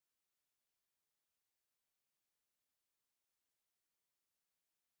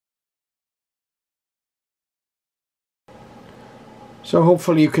So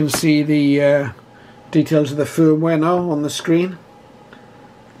hopefully you can see the details of the firmware now on the screen.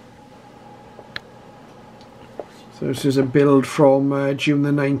 So this is a build from June the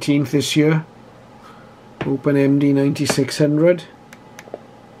 19th this year. Open MD9600.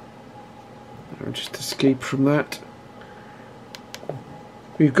 I'll just escape from that.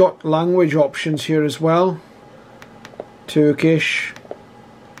 We've got language options here as well. Turkish,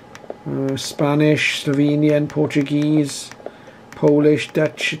 Spanish, Slovenian, Portuguese, Polish,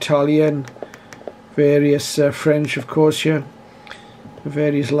 Dutch, Italian, various French of course here.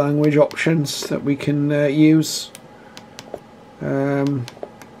 Various language options that we can use. We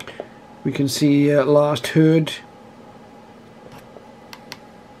can see last heard.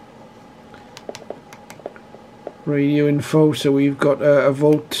 Radio info, so we've got a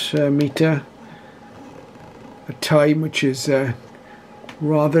volt meter, a time which is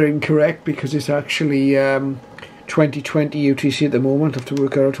rather incorrect because it's actually 2020 UTC at the moment. I have to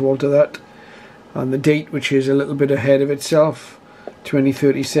work out how to alter that, and the date which is a little bit ahead of itself,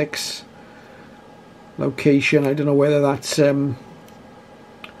 2036. Location, I don't know whether that's a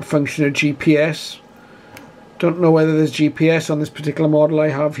function of GPS. Don't know whether there's GPS on this particular model I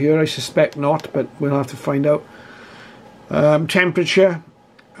have here. I suspect not, but we'll have to find out. Temperature,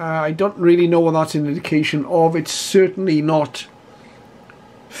 I don't really know what that's an indication of. It's certainly not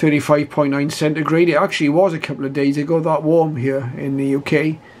 35.9 centigrade. It actually was a couple of days ago that warm here in the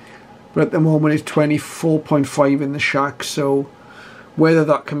UK, but at the moment it's 24.5 in the shack. So whether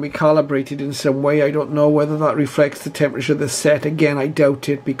that can be calibrated in some way, I don't know. Whether that reflects the temperature of the set, again I doubt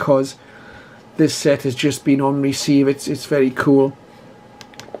it, because this set has just been on receive. It's very cool,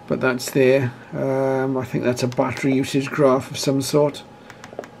 but that's there. I think that's a battery usage graph of some sort.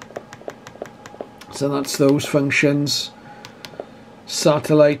 So that's those functions.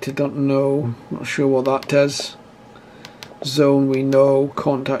 Satellite, I don't know, not sure what that does. Zone we know.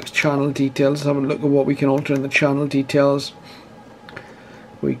 Contacts, channel details. Let's have a look at what we can alter in the channel details.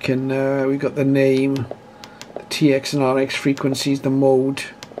 We can we got the name, the TX and RX frequencies, the mode,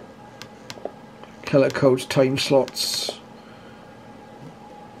 color codes, time slots,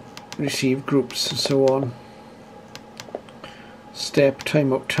 receive groups and so on. Step,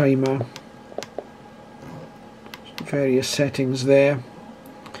 timeout timer, various settings there.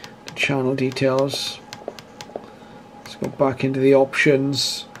 The channel details. Let's go back into the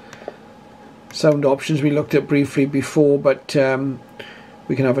options. Sound options we looked at briefly before, but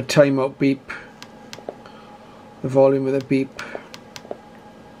we can have a timeout beep, the volume of the beep,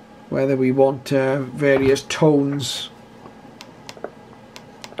 whether we want various tones,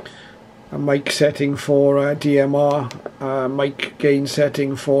 a mic setting for DMR, mic gain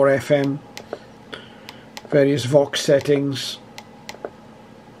setting for FM, various Vox settings,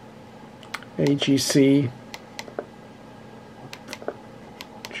 AGC,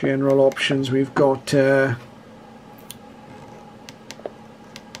 general options. We've got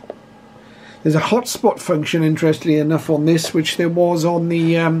there's a hotspot function, interestingly enough, on this, which there was on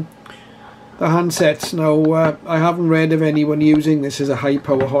the handsets. Now, I haven't read of anyone using this as a high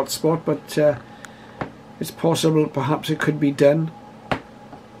power hotspot, but it's possible perhaps it could be done.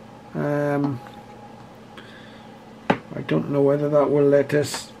 I don't know whether that will let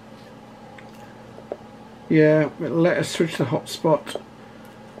us. Yeah, it'll let us switch the hotspot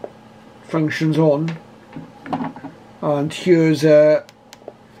functions on. And here's a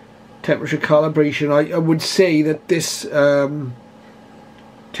temperature calibration. I would say that this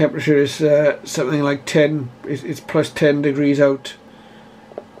temperature is something like 10. It's plus 10 degrees out.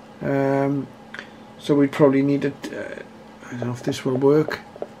 So we'd probably need it. I don't know if this will work.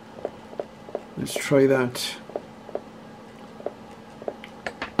 Let's try that.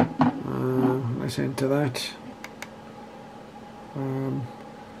 Let's enter that.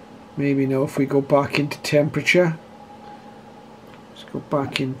 Maybe now if we go back into temperature. Go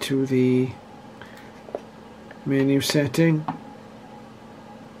back into the menu setting,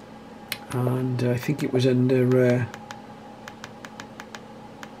 and I think it was under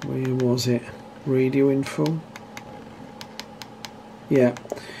where was it? Radio info. Yeah,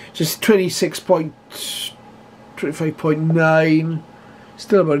 just 25.9,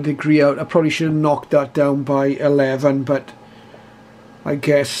 still about a degree out. I probably should have knocked that down by 11, but I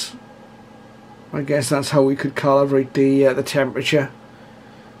guess that's how we could calibrate the temperature.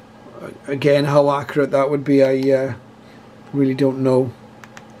 Again, how accurate that would be, I really don't know.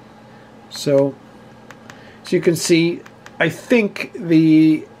 So you can see, I think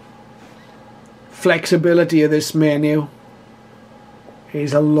the flexibility of this menu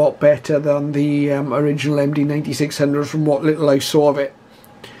is a lot better than the original MD9600 from what little I saw of it.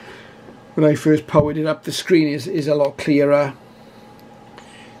 When I first powered it up, the screen is a lot clearer.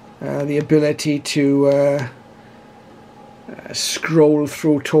 The ability to scroll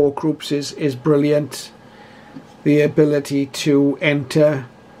through talk groups is brilliant. The ability to enter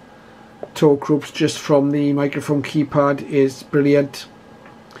talk groups just from the microphone keypad is brilliant.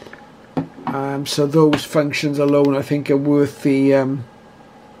 So those functions alone, I think, are worth the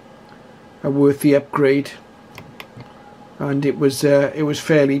upgrade. And it was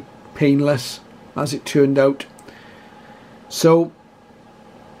fairly painless, as it turned out. So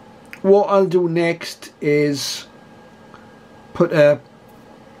what I'll do next is put a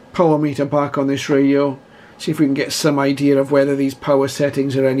power meter back on this radio, see if we can get some idea of whether these power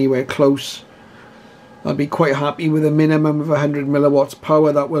settings are anywhere close. I'll be quite happy with a minimum of 100 milliwatts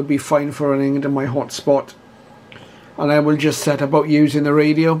power. That will be fine for running into my hotspot, and I will just set about using the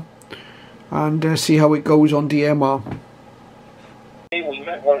radio and see how it goes on DMR. We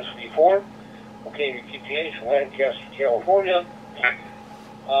met once before. Okay, PTH, Lancaster, California.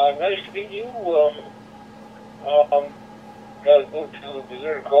 Nice to meet you. Got to go to the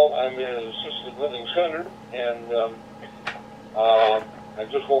dinner call. I'm in an assisted living center, and I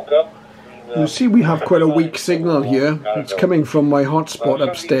just woke up. You see, we have quite a weak signal here. It's coming from my hotspot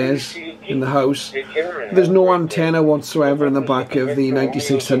upstairs in the house. There's no antenna whatsoever in the back of the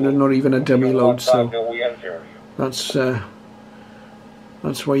 9600, not even a dummy load, so that's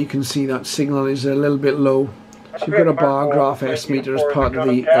why you can see that signal is a little bit low. So you've got a bar graph S meter as part of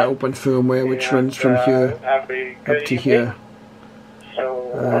the Open Firmware, which runs from here up to here.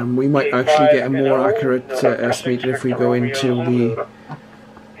 We might actually get a more accurate S meter if we go into the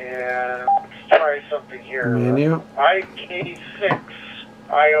menu. IK6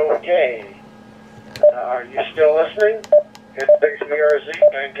 IOK. Are you still listening? It's BRZ,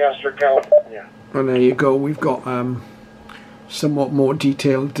 Lancaster, California. And there you go. We've got somewhat more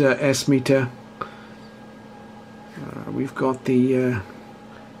detailed S meter. We've got the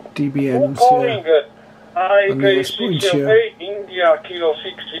dBms here. And the S points here.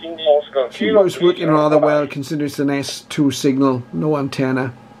 Keyboard's working rather well considering it's an S2 signal, no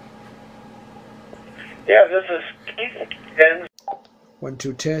antenna. Yeah, this is Keith. 1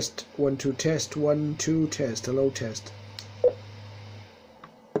 2 test, 1 2 test, 1 2 test. Hello test.